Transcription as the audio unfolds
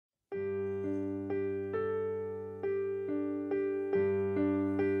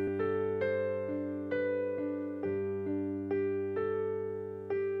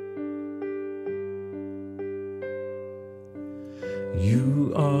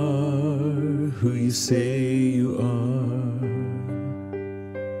are who you say you are.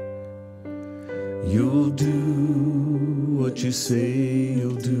 You'll do what you say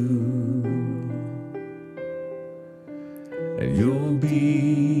you'll do, and you'll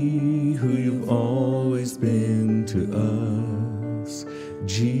be who you've always been to us,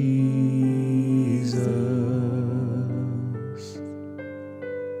 Jesus.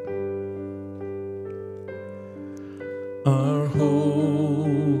 Our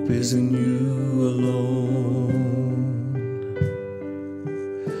hope is in you alone,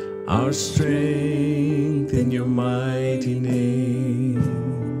 our strength in your mighty name,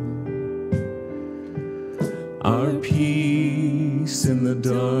 our peace in the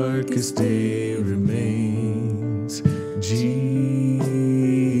darkest day remains, Jesus.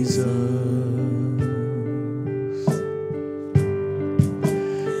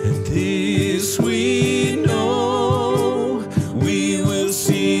 And this we know, we will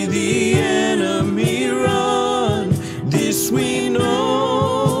see the enemy run. This we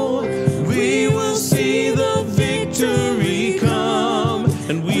know, we will see the victory come.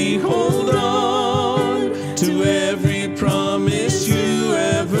 And we hold on to every promise you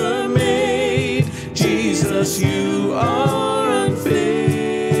ever made. Jesus, you are unfailing.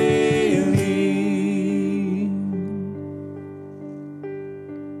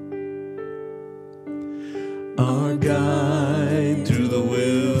 Our guide through the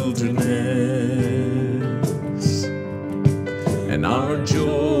wilderness, and our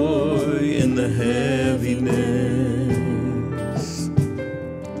joy in the heaviness,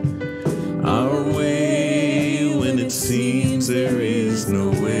 our way when it seems there is no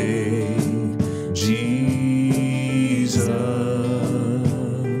way, Jesus.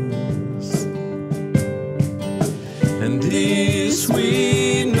 And this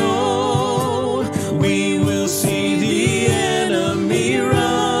we know, we will see the enemy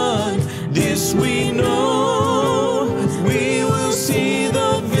run. This we know, we will see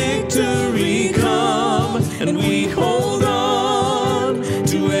the victory come. And we hold on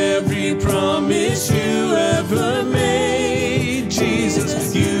to every promise you ever made.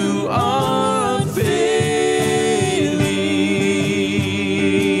 Jesus, you are unfailing.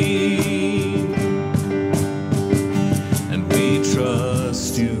 And we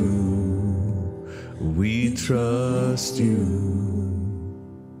trust you, we trust you.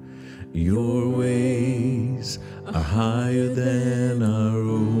 Your ways are higher than our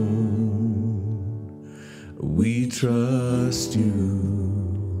own. We trust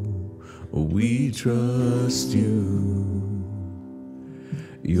you, we trust you.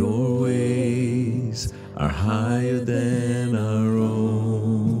 Your ways are higher than our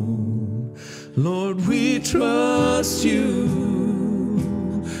own. Lord, we trust you,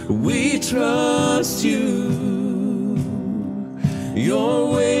 we trust you.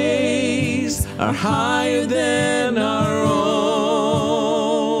 Your ways are higher than our own.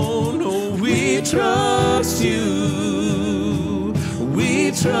 Oh, we trust you,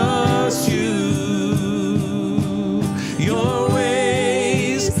 we trust you. Your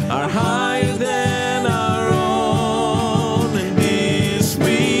ways are higher than our own. And this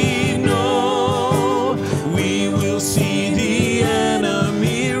we know, we will see the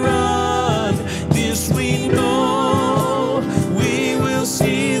enemy run. This we know, we will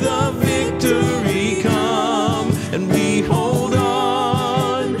see the victory come. And we hold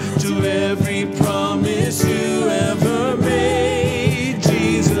on to every promise you ever made.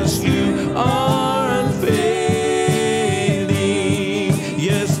 Jesus, you are unfailing.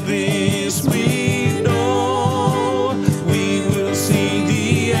 Yes, this we know, we will see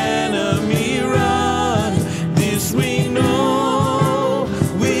the enemy run. This we know,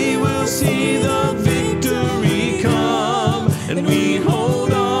 we will see the victory come. And we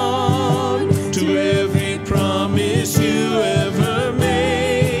hold on to every promise you ever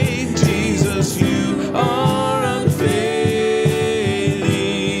made. Jesus, you are unfailing.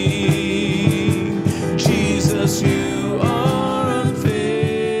 Jesus, you are unfailing.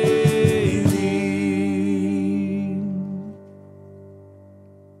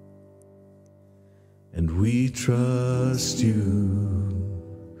 And we trust you,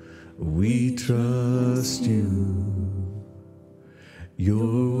 we trust you.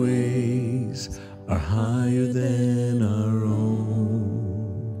 Your ways are higher than our own.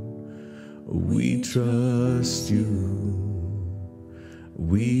 We trust you,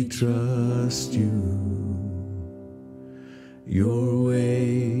 we trust you. Your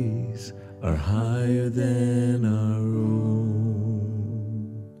ways are higher than our own.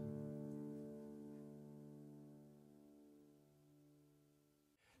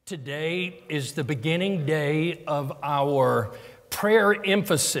 Today is the beginning day of our prayer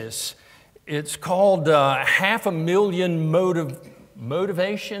emphasis. It's called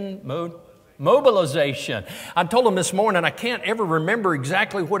mobilization. I told them this morning, I can't ever remember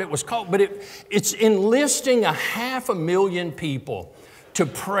exactly what it was called, but it's enlisting 500,000 people to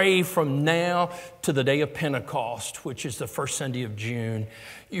pray from now to the day of Pentecost, which is the first Sunday of June.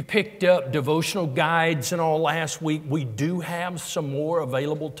 You picked up devotional guides and all last week. We do have some more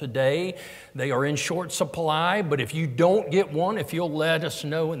available today. They are in short supply, but if you don't get one, if you'll let us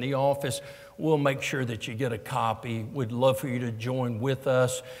know in the office, we'll make sure that you get a copy. We'd love for you to join with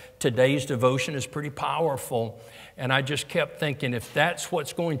us. Today's devotion is pretty powerful, and I just kept thinking, if that's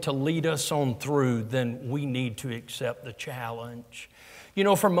what's going to lead us on through, then we need to accept the challenge. You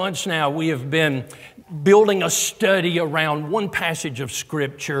know, for months now, we have been building a study around one passage of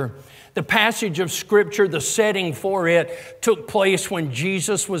Scripture. The passage of Scripture, the setting for it, took place when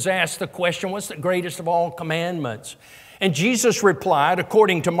Jesus was asked the question, what's the greatest of all commandments? And Jesus replied,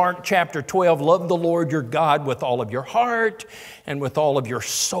 according to Mark chapter 12, love the Lord your God with all of your heart and with all of your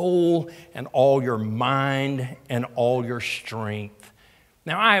soul and all your mind and all your strength.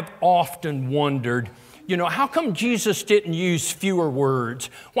 Now, I have often wondered, you know, how come Jesus didn't use fewer words?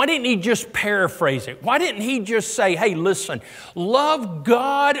 Why didn't he just paraphrase it? Why didn't he just say, hey, listen, love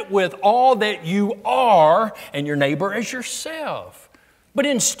God with all that you are and your neighbor as yourself? But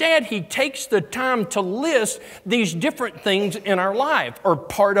instead, he takes the time to list these different things in our life or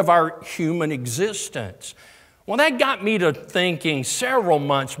part of our human existence. Well, that got me to thinking several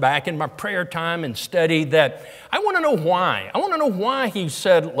months back in my prayer time and study that I want to know why. I want to know why he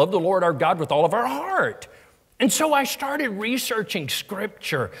said, love the Lord our God with all of our heart. And so I started researching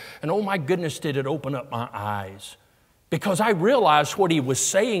Scripture, and oh my goodness, did it open up my eyes. Because I realized what he was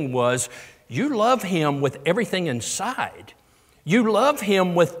saying was, you love him with everything inside. You love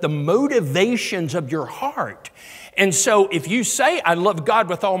him with the motivations of your heart. And so if you say, I love God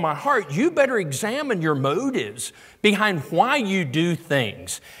with all my heart, you better examine your motives behind why you do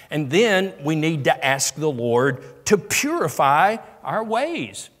things. And then we need to ask the Lord to purify our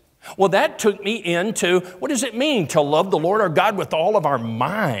ways. Well, that took me into, what does it mean to love the Lord our God with all of our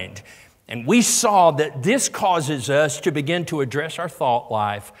mind? And we saw that this causes us to begin to address our thought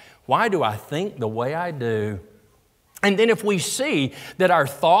life. Why do I think the way I do? And then if we see that our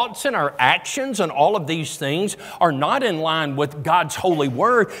thoughts and our actions and all of these things are not in line with God's holy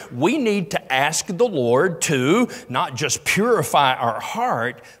word, we need to ask the Lord to not just purify our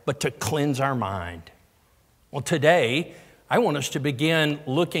heart, but to cleanse our mind. Well, today, I want us to begin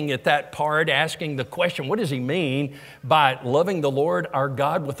looking at that part, asking the question, what does he mean by loving the Lord our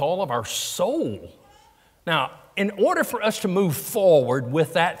God with all of our soul? Now, in order for us to move forward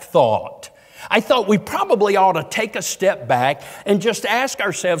with that thought, I thought we probably ought to take a step back and just ask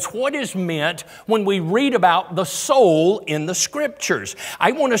ourselves what is meant when we read about the soul in the Scriptures.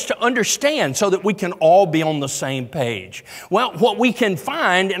 I want us to understand so that we can all be on the same page. Well, what we can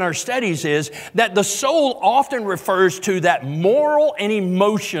find in our studies is that the soul often refers to that moral and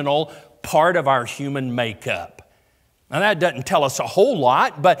emotional part of our human makeup. Now, that doesn't tell us a whole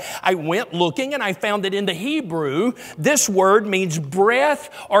lot, but I went looking and I found that in the Hebrew, this word means breath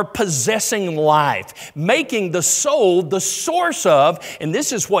or possessing life, making the soul the source of, and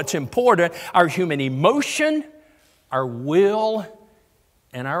this is what's important, our human emotion, our will,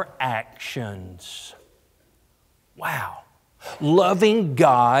 and our actions. Wow. Loving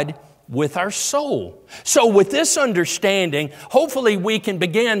God with our soul. So with this understanding, hopefully we can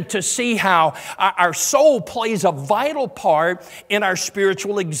begin to see how our soul plays a vital part in our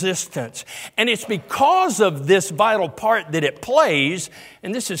spiritual existence. And it's because of this vital part that it plays,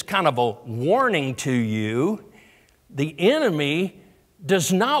 and this is kind of a warning to you, the enemy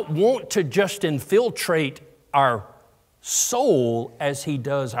does not want to just infiltrate our soul as he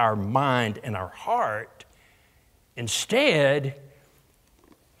does our mind and our heart. Instead,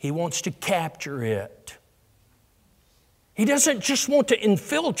 he wants to capture it. He doesn't just want to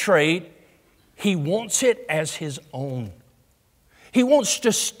infiltrate, he wants it as his own. He wants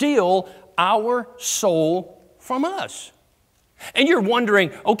to steal our soul from us. And you're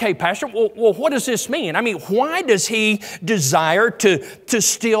wondering, okay, Pastor, well, what does this mean? I mean, why does he desire to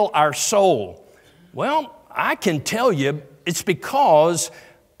steal our soul? Well, I can tell you, it's because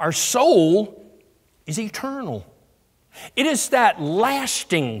our soul is eternal. It is that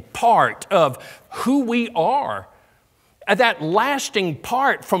lasting part of who we are, that lasting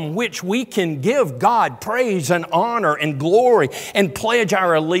part from which we can give God praise and honor and glory and pledge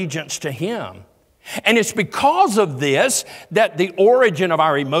our allegiance to Him. And it's because of this that the origin of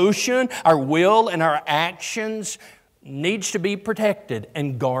our emotion, our will, and our actions needs to be protected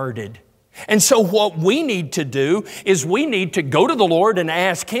and guarded. And so what we need to do is we need to go to the Lord and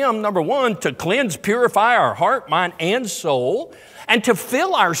ask Him, number one, to cleanse, purify our heart, mind, and soul, and to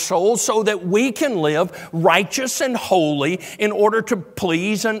fill our soul so that we can live righteous and holy in order to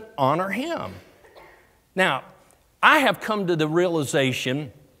please and honor Him. Now, I have come to the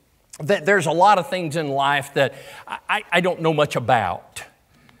realization that there's a lot of things in life that I don't know much about.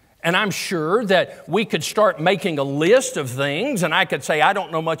 And I'm sure that we could start making a list of things, and I could say, I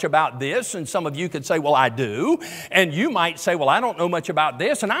don't know much about this, and some of you could say, well, I do. And you might say, well, I don't know much about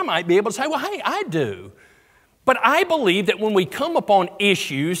this, and I might be able to say, well, hey, I do. But I believe that when we come upon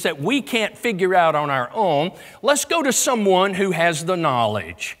issues that we can't figure out on our own, let's go to someone who has the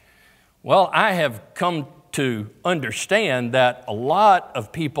knowledge. Well, I have come to understand that a lot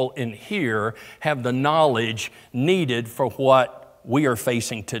of people in here have the knowledge needed for what we are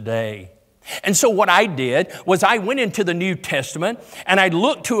facing today. And so what I did was I went into the New Testament and I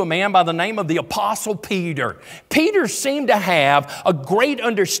looked to a man by the name of the Apostle Peter. Peter seemed to have a great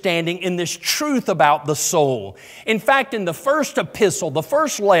understanding in this truth about the soul. In fact, in the first epistle, the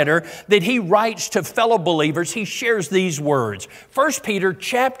first letter that he writes to fellow believers, he shares these words. 1 Peter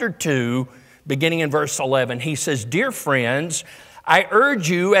chapter 2, beginning in verse 11, he says, "Dear friends, I urge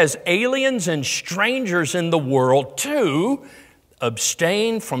you as aliens and strangers in the world to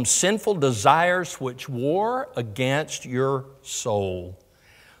abstain from sinful desires which war against your soul.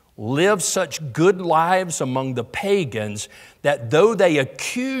 Live such good lives among the pagans that though they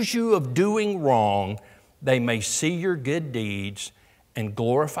accuse you of doing wrong, they may see your good deeds and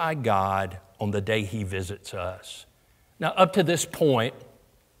glorify God on the day He visits us." Now, up to this point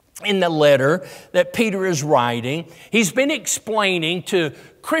in the letter that Peter is writing, he's been explaining to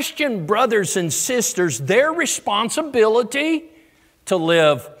Christian brothers and sisters their responsibility to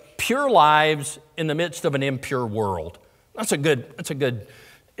live pure lives in the midst of an impure world. That's a good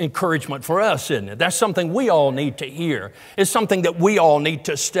encouragement for us, isn't it? That's something we all need to hear. It's something that we all need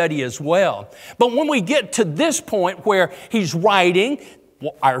to study as well. But when we get to this point where he's writing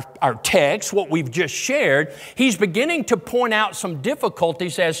our text, what we've just shared, he's beginning to point out some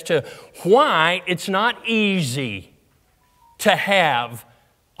difficulties as to why it's not easy to have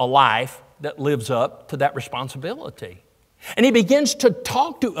a life that lives up to that responsibility. And he begins to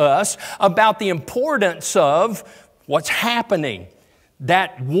talk to us about the importance of what's happening,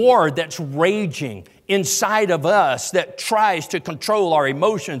 that war that's raging inside of us that tries to control our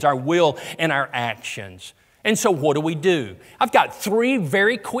emotions, our will, and our actions. And so what do? I've got 3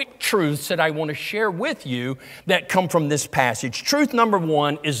 very quick truths that I want to share with you that come from this passage. Truth number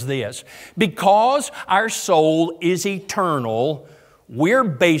 1 is this: because our soul is eternal, we're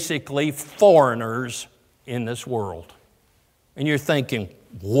basically foreigners in this world. And you're thinking,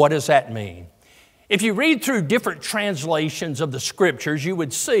 what does that mean? If you read through different translations of the Scriptures, you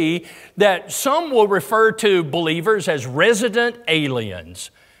would see that some will refer to believers as resident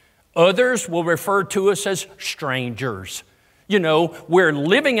aliens. Others will refer to us as strangers. You know, we're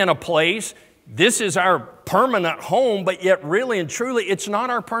living in a place, this is our permanent home, but yet really and truly it's not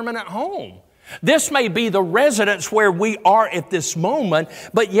our permanent home. This may be the residence where we are at this moment,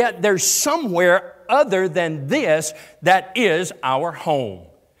 but yet there's somewhere other than this that is our home.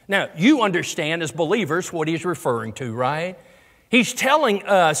 Now, you understand as believers what he's referring to, right? He's telling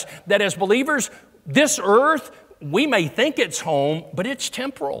us that as believers, this earth, we may think it's home, but it's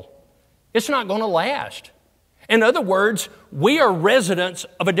temporal. It's not going to last. In other words, we are residents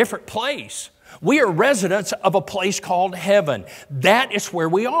of a different place. We are residents of a place called heaven. That is where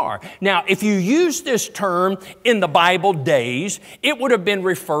we are. Now, if you use this term in the Bible days, it would have been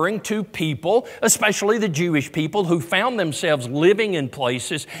referring to people, especially the Jewish people, who found themselves living in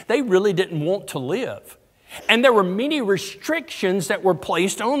places they really didn't want to live. And there were many restrictions that were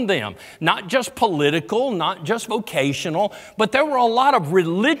placed on them, not just political, not just vocational, but there were a lot of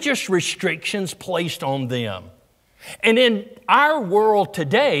religious restrictions placed on them. And in our world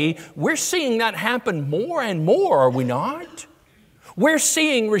today, we're seeing that happen more and more, are we not? We're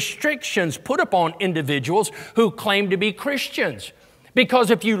seeing restrictions put upon individuals who claim to be Christians.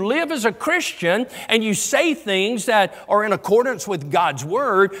 Because if you live as a Christian and you say things that are in accordance with God's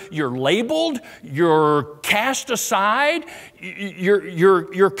Word, you're labeled, you're cast aside,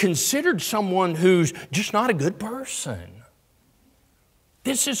 you're considered someone who's just not a good person.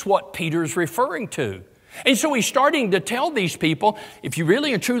 This is what Peter's referring to. And so he's starting to tell these people, if you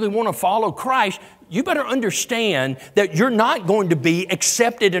really and truly want to follow Christ, you better understand that you're not going to be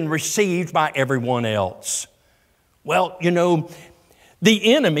accepted and received by everyone else. Well, you know,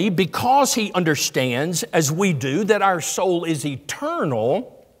 the enemy, because he understands, as we do, that our soul is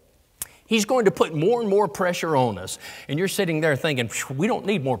eternal, He's going to put more and more pressure on us. And you're sitting there thinking, we don't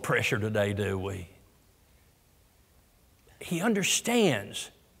need more pressure today, do we? He understands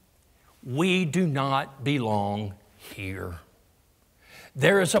we do not belong here.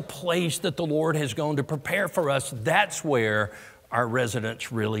 There is a place that the Lord has gone to prepare for us. That's where our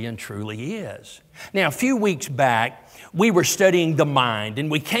residence really and truly is. Now, a few weeks back, we were studying the mind,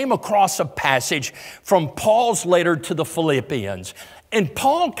 and we came across a passage from Paul's letter to the Philippians. And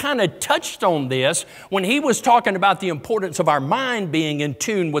Paul kind of touched on this when he was talking about the importance of our mind being in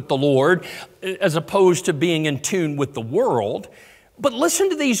tune with the Lord as opposed to being in tune with the world. But listen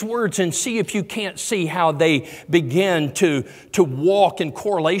to these words and see if you can't see how they begin to walk in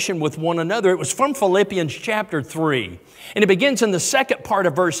correlation with one another. It was from Philippians chapter 3. And it begins in the second part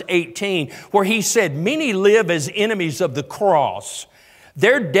of verse 18 where he said, "Many live as enemies of the cross.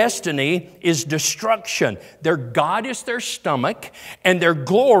 Their destiny is destruction. Their God is their stomach, and their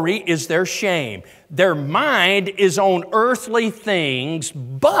glory is their shame. Their mind is on earthly things,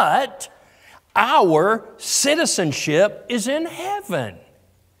 but our citizenship is in heaven."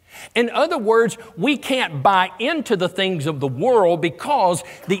 In other words, we can't buy into the things of the world because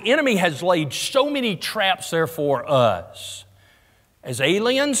the enemy has laid so many traps there for us. As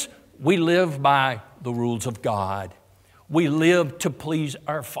aliens, we live by the rules of God. We live to please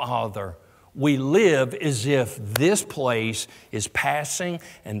our Father. We live as if this place is passing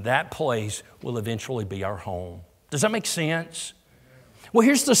and that place will eventually be our home. Does that make sense? Well,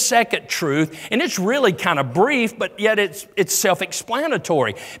 here's the second truth, and it's really kind of brief, but yet it's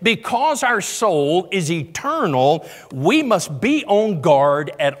self-explanatory. Because our soul is eternal, we must be on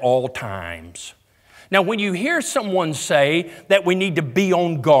guard at all times. Now, when you hear someone say that we need to be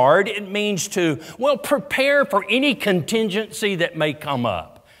on guard, it means to, well, prepare for any contingency that may come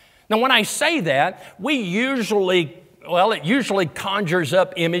up. Now, when I say that, it usually conjures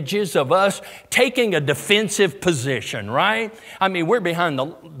up images of us taking a defensive position, right? I mean, we're behind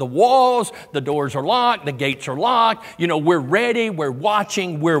the walls, the doors are locked, the gates are locked. You know, we're ready, we're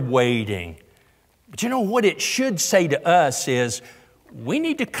watching, we're waiting. But you know what it should say to us is we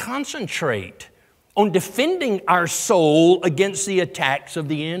need to concentrate on defending our soul against the attacks of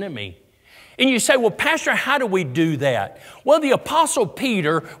the enemy. And you say, well, Pastor, how do we do that? Well, the Apostle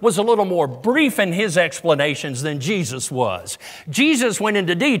Peter was a little more brief in his explanations than Jesus was. Jesus went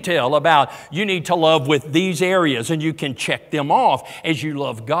into detail about you need to love with these areas and you can check them off as you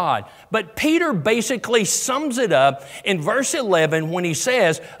love God. But Peter basically sums it up in verse 11 when he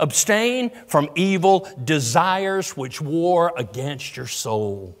says, abstain from evil desires which war against your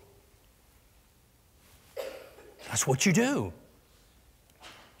soul. That's what you do.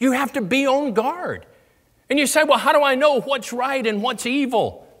 You have to be on guard. And you say, well, how do I know what's right and what's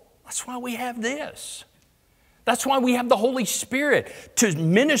evil? That's why we have this. That's why we have the Holy Spirit to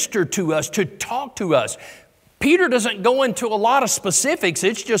minister to us, to talk to us. Peter doesn't go into a lot of specifics.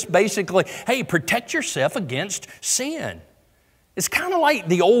 It's just basically, hey, protect yourself against sin. It's kind of like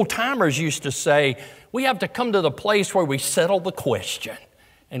the old timers used to say, we have to come to the place where we settle the question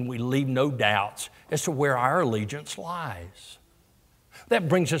and we leave no doubts as to where our allegiance lies. That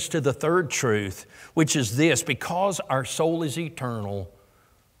brings us to the third truth, which is this: because our soul is eternal,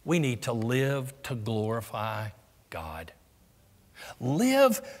 we need to live to glorify God.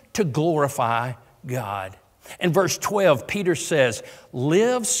 Live to glorify God. In verse 12, Peter says,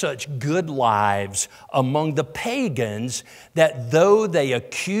 live such good lives among the pagans that though they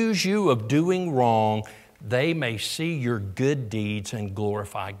accuse you of doing wrong, they may see your good deeds and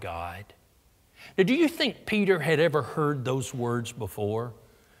glorify God. Now, do you think Peter had ever heard those words before?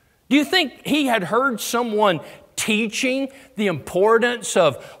 Do you think he had heard someone teaching the importance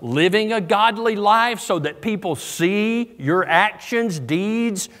of living a godly life so that people see your actions,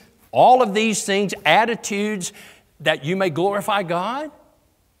 deeds, all of these things, attitudes, that you may glorify God?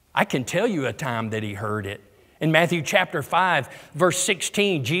 I can tell you a time that he heard it. In Matthew chapter 5, verse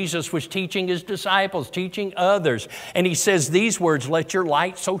 16, Jesus was teaching his disciples, teaching others. And he says these words, let your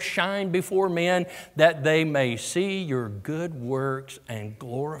light so shine before men that they may see your good works and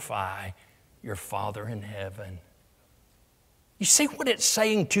glorify your Father in heaven. You see what it's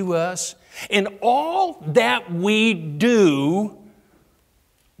saying to us? In all that we do,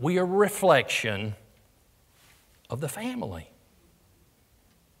 we are a reflection of the family.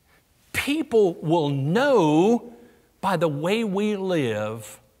 People will know by the way we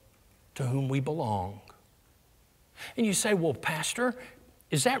live to whom we belong. And you say, well, Pastor,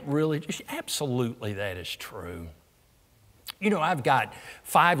 is that really? Absolutely, that is true. You know, I've got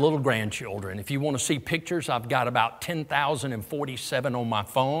 5 little grandchildren. If you want to see pictures, I've got about 10,047 on my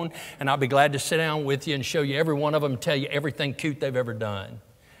phone, and I'll be glad to sit down with you and show you every one of them and tell you everything cute they've ever done.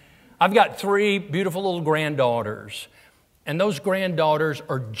 I've got 3 beautiful little granddaughters, and those granddaughters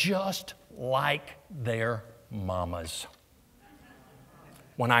are just like their mamas.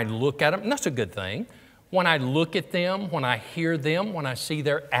 When I look at them, and that's a good thing. When I look at them, when I hear them, when I see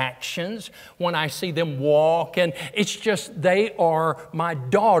their actions, when I see them walk, and it's just they are my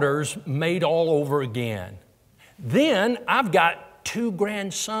daughters made all over again. Then I've got 2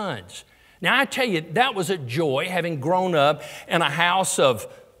 grandsons. Now I tell you, that was a joy having grown up in a house of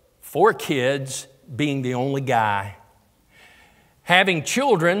 4 kids, being the only guy. Having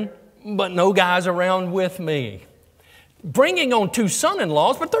children, but no guys around with me. Bringing on 2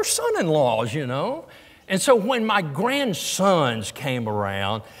 son-in-laws, but they're son-in-laws, you know. And so when my grandsons came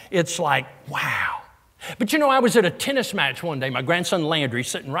around, it's like, wow. But you know, I was at a tennis match one day. My grandson Landry,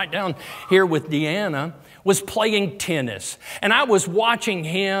 sitting right down here with Deanna, was playing tennis. And I was watching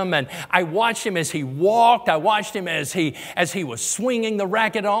him, and I watched him as he walked. I watched him as he was swinging the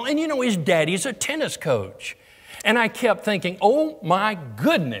racket and all. And you know, his daddy's a tennis coach. And I kept thinking, oh my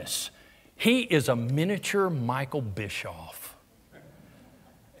goodness, he is a miniature Michael Bischoff.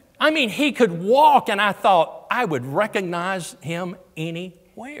 I mean, he could walk, and I thought I would recognize him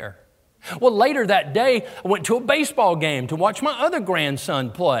anywhere. Well, later that day, I went to a baseball game to watch my other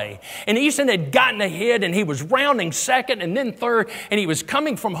grandson play. And Easton had gotten ahead, and he was rounding second and then third, and he was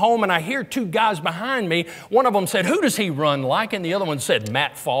coming from home, and I hear 2 guys behind me. One of them said, "Who does he run like?" And the other one said,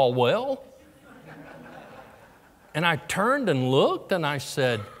 "Matt Falwell." And I turned and looked, and I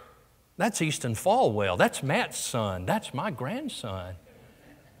said, "That's Easton Falwell. That's Matt's son. That's my grandson."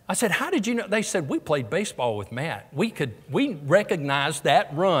 I said, "How did you know?" They said, "We played baseball with Matt. We recognized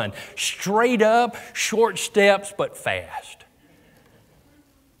that run. Straight up, short steps, but fast."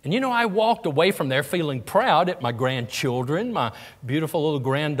 And you know, I walked away from there feeling proud at my grandchildren, my beautiful little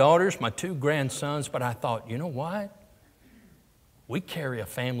granddaughters, my 2 grandsons, but I thought, you know what? We carry a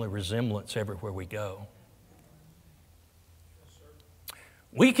family resemblance everywhere we go.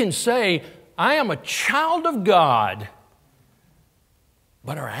 We can say, I am a child of God,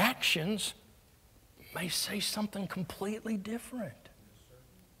 but our actions may say something completely different.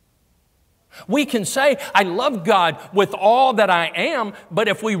 We can say, I love God with all that I am, but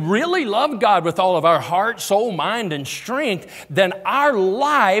if we really love God with all of our heart, soul, mind, and strength, then our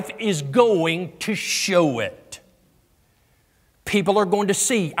life is going to show it. People are going to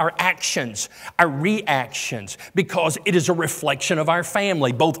see our actions, our reactions, because it is a reflection of our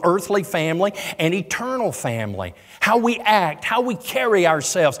family, both earthly family and eternal family. How we act, how we carry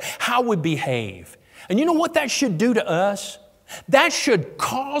ourselves, how we behave. And you know what that should do to us? That should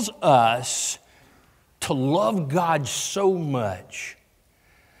cause us to love God so much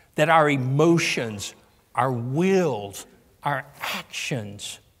that our emotions, our wills, our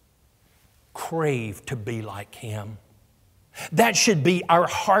actions crave to be like Him. That should be our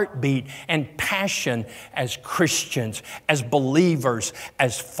heartbeat and passion as Christians, as believers,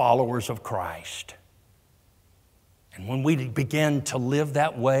 as followers of Christ. And when we begin to live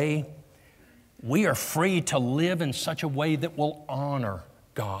that way, we are free to live in such a way that will honor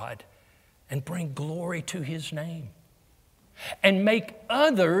God and bring glory to His name and make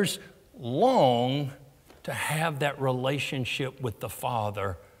others long to have that relationship with the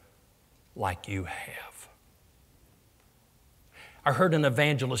Father like you have. I heard an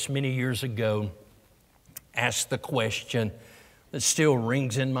evangelist many years ago ask the question that still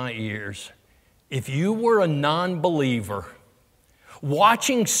rings in my ears. If you were a non-believer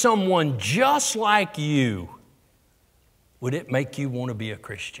watching someone just like you, would it make you want to be a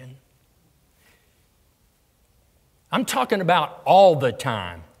Christian? I'm talking about all the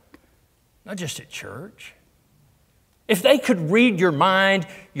time, not just at church. If they could read your mind,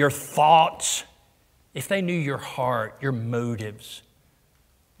 your thoughts, if they knew your heart, your motives,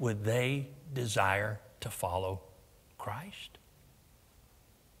 would they desire to follow Christ?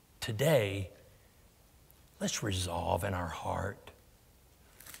 Today, let's resolve in our heart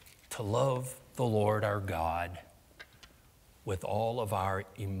to love the Lord our God with all of our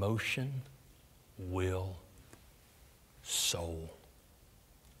emotion, will, soul.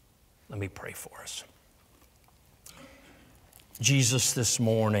 Let me pray for us. Jesus, this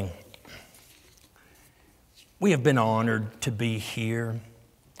morning, we have been honored to be here,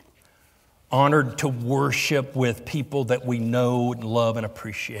 honored to worship with people that we know and love and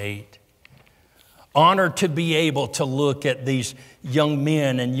appreciate, honored to be able to look at these young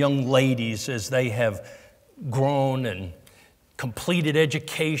men and young ladies as they have grown and completed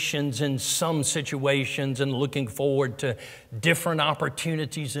educations in some situations and looking forward to different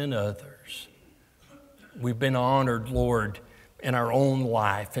opportunities in others. We've been honored, Lord, in our own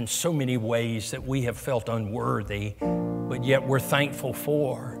life in so many ways that we have felt unworthy, but yet we're thankful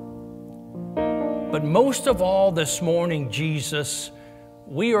for. But most of all this morning, Jesus,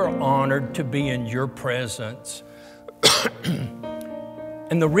 we are honored to be in your presence.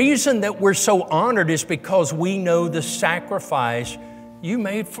 And the reason that we're so honored is because we know the sacrifice you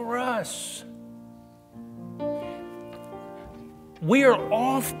made for us. We are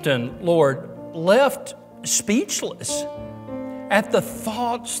often, Lord, left speechless at the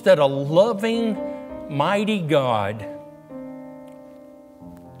thoughts that a loving, mighty God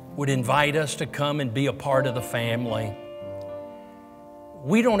would invite us to come and be a part of the family.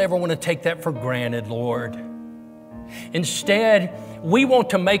 We don't ever want to take that for granted, Lord. Instead, we want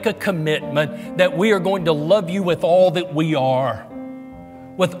to make a commitment that we are going to love you with all that we are.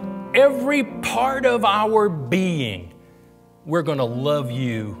 With every part of our being, we're going to love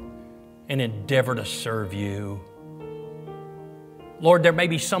you and endeavor to serve you. Lord, there may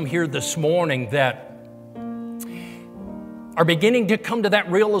be some here this morning that are beginning to come to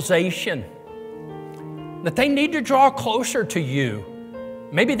that realization that they need to draw closer to you.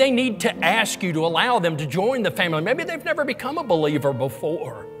 Maybe they need to ask you to allow them to join the family. Maybe they've never become a believer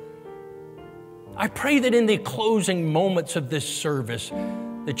before. I pray that in the closing moments of this service,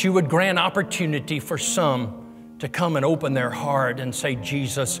 that you would grant opportunity for some to come and open their heart and say,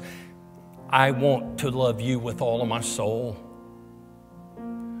 Jesus, I want to love you with all of my soul.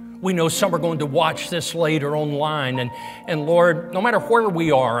 We know some are going to watch this later online. And Lord, no matter where we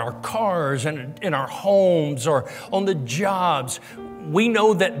are, our cars and in our homes or on the jobs, we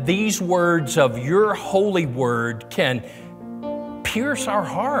know that these words of your holy word can pierce our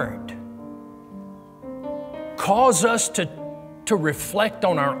heart, cause us to reflect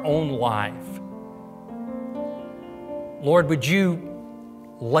on our own life. Lord, would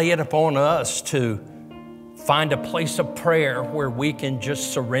you lay it upon us to find a place of prayer where we can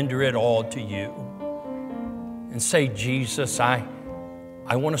just surrender it all to you and say, Jesus, I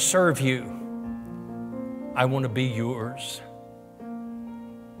want to serve you. I want to be yours.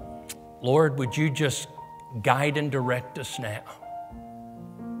 Lord, would you just guide and direct us now?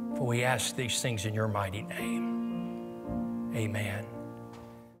 For we ask these things in your mighty name. Amen.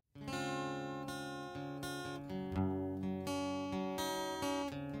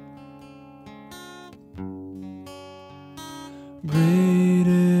 Great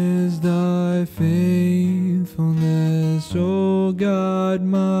is thy faithfulness, O God,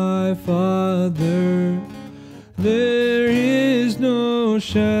 my Father. There is no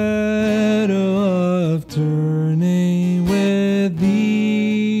shadow of turning with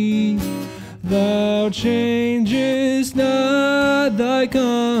thee. Thou changest not, thy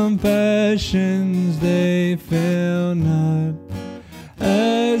compassions, they fail not.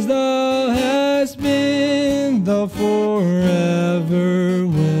 As thou hast been, thou forever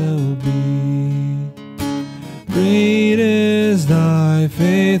will be. Great is thy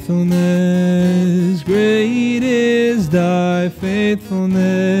faithfulness, great is thy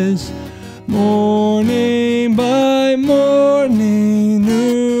faithfulness. Morning by morning,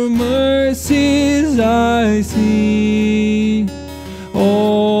 new mercies I see.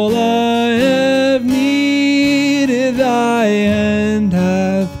 All I have needed, thy hand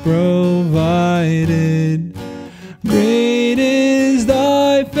hath provided. Great is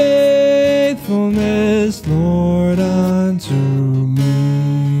thy faithfulness, Lord, unto me.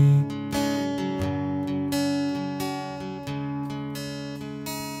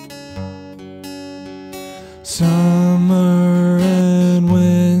 Summer and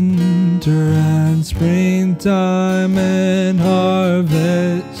winter and springtime and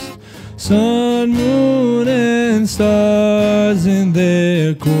harvest, sun, moon, and stars in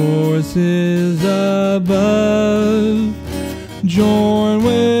their courses above, join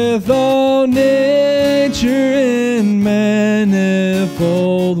with all nature in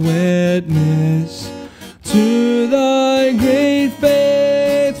manifold witness to thy great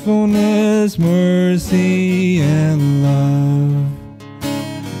faithfulness, mercy, and love.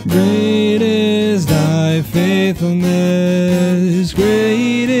 Great is thy faithfulness,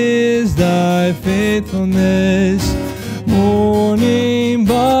 great is thy faithfulness. Morning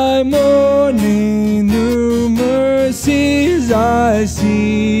by morning, new mercies I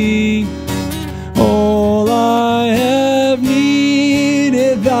see. All I have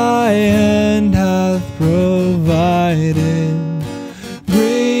needed, thy hand hath provided.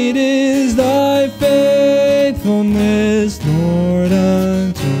 Great is thy faithfulness, Lord,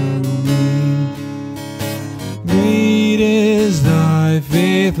 unto me. Great is thy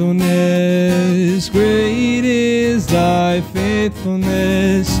faithfulness, great is thy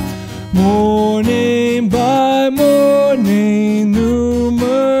faithfulness. Morning by morning, new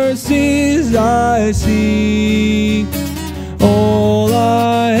mercies I see. All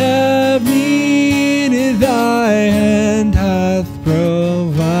I have needed,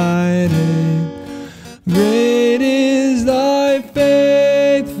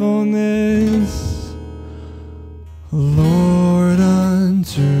 been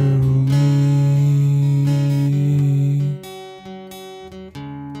through.